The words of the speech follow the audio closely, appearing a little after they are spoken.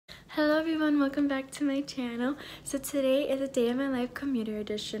Hello everyone, welcome back to my channel. So today is a day of my life commuter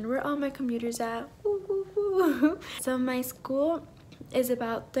edition. Where all my commuters at? Woo, woo, woo. So my school is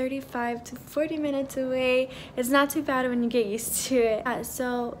about 35 to 40 minutes away. It's not too bad when you get used to it.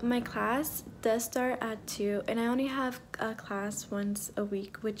 So my class does start at 2 and I only have a class once a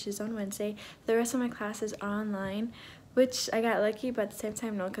week, which is on Wednesday. The rest of my classes are online, which I got lucky, but at the same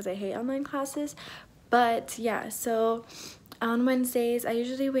time no, because I hate online classes. But yeah, so on Wednesdays, I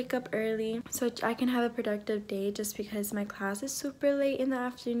usually wake up early so I can have a productive day just because my class is super late in the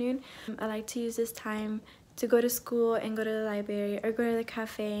afternoon. I like to use this time to go to school and go to the library or go to the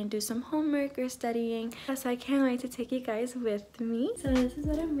cafe and do some homework or studying. So I can't wait to take you guys with me. So this is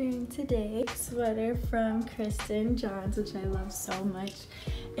what I'm wearing today. Sweater from Kristen Johns, which I love so much.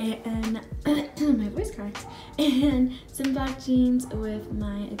 And my voice cracked. And some black jeans with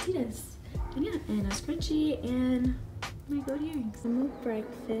my Adidas. And yeah, and a scrunchie and my gold earrings. Some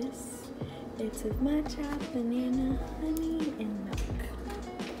breakfast. It's with matcha, banana, honey, and milk.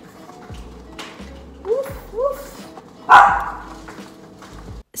 Woof, woof.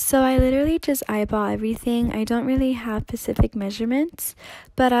 So I literally just eyeball everything. I don't really have specific measurements,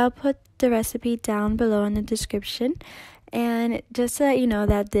 but I'll put the recipe down below in the description. And just to let you know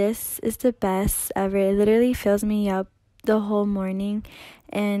that this is the best ever. It literally fills me up the whole morning.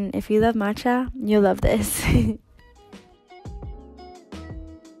 And if you love matcha, you'll love this.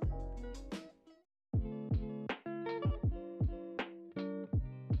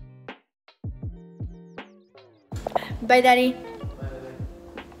 Bye, Daddy.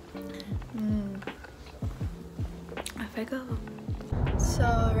 Off I go. So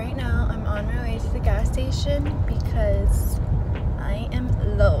right now I'm on my way to the gas station because I am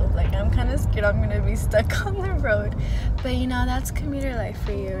low. Like, I'm kind of scared I'm gonna be stuck on the road. But you know, that's commuter life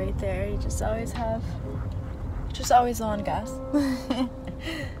for you right there. You just always low on gas. It's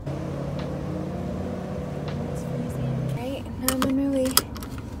freezing. Right, now I'm on my way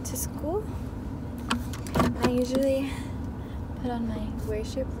to school. I usually put on my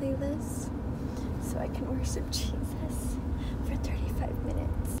worship playlist so I can worship Jesus for 35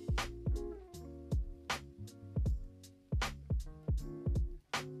 minutes.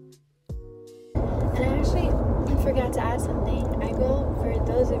 And I actually forgot to add something. For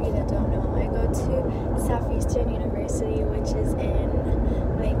those of you that don't know, I go to Southeastern University, which is in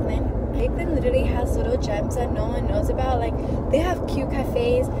Lakeland. Lakeland literally has little gems that no one knows about. Like, they have cute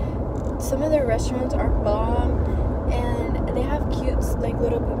cafes. Some of their restaurants are bomb, and they have cute like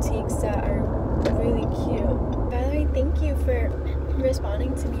little boutiques that are really cute. By the way, thank you for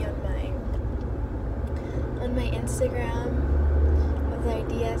responding to me on my Instagram of the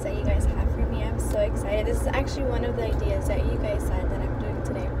ideas that you guys have for me. I'm so excited. This is actually one of the ideas that you guys said that I'm doing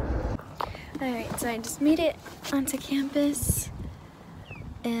today. Alright, so I just made it onto campus,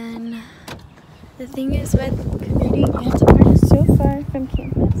 and the thing is with commuting, you have to park so far from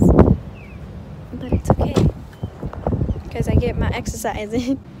campus. But it's okay, because I get my exercise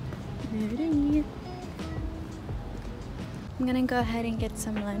in. There it is. I'm gonna go ahead and get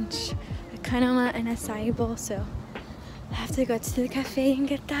some lunch. I kind of want an acai bowl, so I have to go to the cafe and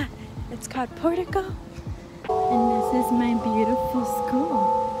get that. It's called Portico. And this is my beautiful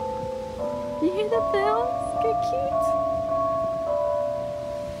school. You hear the bells? They're cute.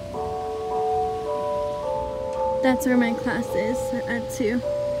 That's where my class is at 2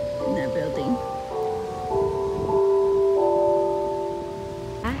 in that building.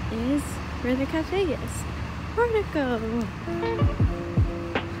 That is where the cafe is. Portico.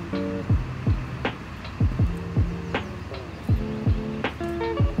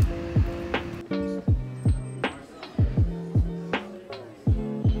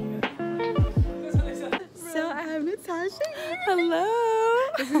 So I have Natasha here. Hello.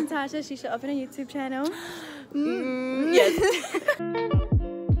 This is Natasha. She should open a YouTube channel. Yes.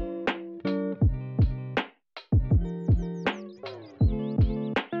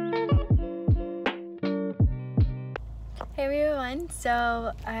 Hey everyone,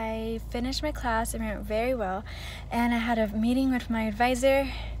 so I finished my class and it went very well, and I had a meeting with my advisor,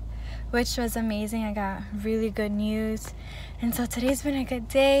 which was amazing. I got really good news, and so today's been a good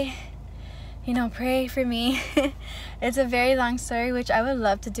day. You know, pray for me. It's a very long story, which I would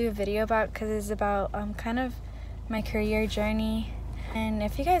love to do a video about because it's about kind of my career journey. And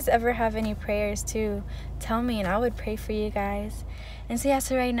if you guys ever have any prayers too, tell me and I would pray for you guys. And so yeah,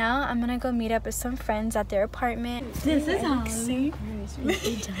 so right now I'm gonna go meet up with some friends at their apartment. This is Holly.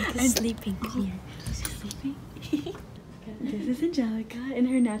 Angelica's sleeping. Come here. She's sleeping. This is Angelica in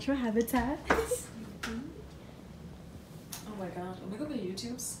her natural habitat. Oh my god, am I going to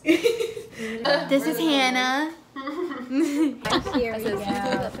YouTube's? This is Hannah. Here we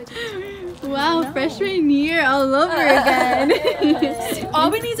go. Wow, freshman year all over again. All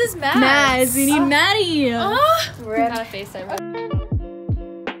we need is Matt. Mads, we need Maddie. We're out of FaceTime.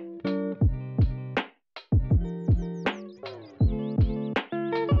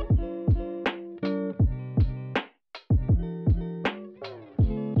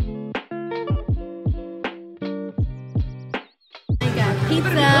 I got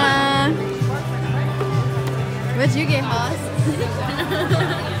pizza. What'd you get, Hoss?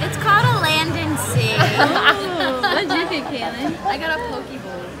 It's called a land and sea. Oh, what'd you get, Kaylin? I got a poke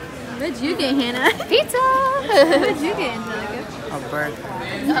bowl. What'd you get, Hannah? Pizza. What'd you get, Angelica? A burger.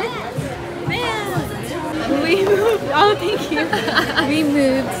 Man, we moved. Oh, thank you. We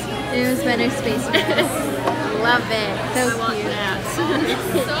moved. It was better space for us. Love it. So cute. So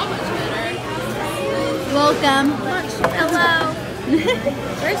much better. Welcome. Hello.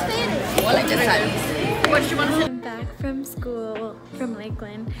 Where's Fanny? Well, like this time. What did you want to say? I'm back from school, from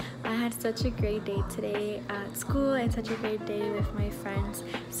Lakeland. I had such a great day today at school and such a great day with my friends.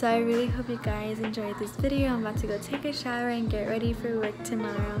 So I really hope you guys enjoyed this video. I'm about to go take a shower and get ready for work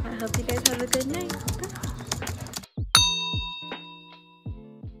tomorrow. I hope you guys have a good night.